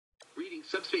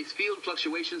subspace field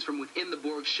fluctuations from within the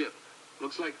Borg ship.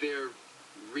 Looks like they're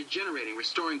regenerating,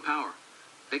 restoring power.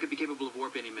 They could be capable of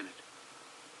warp any minute.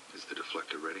 Is the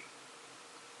deflector ready?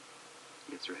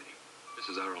 It's ready. This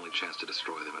is our only chance to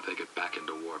destroy them. If they get back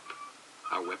into warp,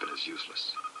 our weapon is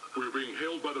useless. We're being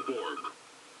hailed by the Borg.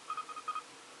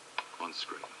 On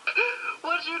screen.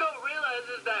 What you don't realize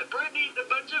is that Britney's a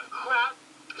bunch of crap.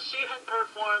 She had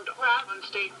performed rap on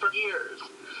stage for years.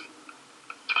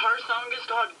 Her song is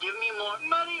called Give Me More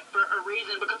Money for a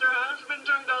reason, because her husband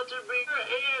turned out to be her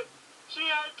aunt. She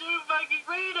had 2 fucking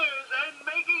readers and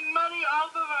making money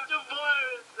off of her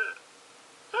divorce.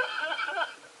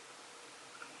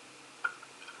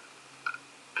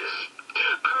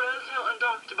 Perez Hilton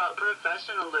talked about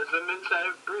professionalism and said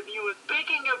if Britney was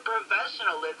speaking of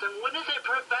professionalism, when is it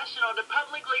professional to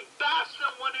publicly bash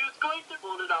someone who's going to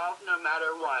pull it off no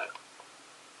matter what?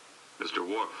 Mr.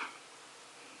 Worf.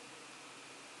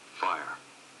 Fire.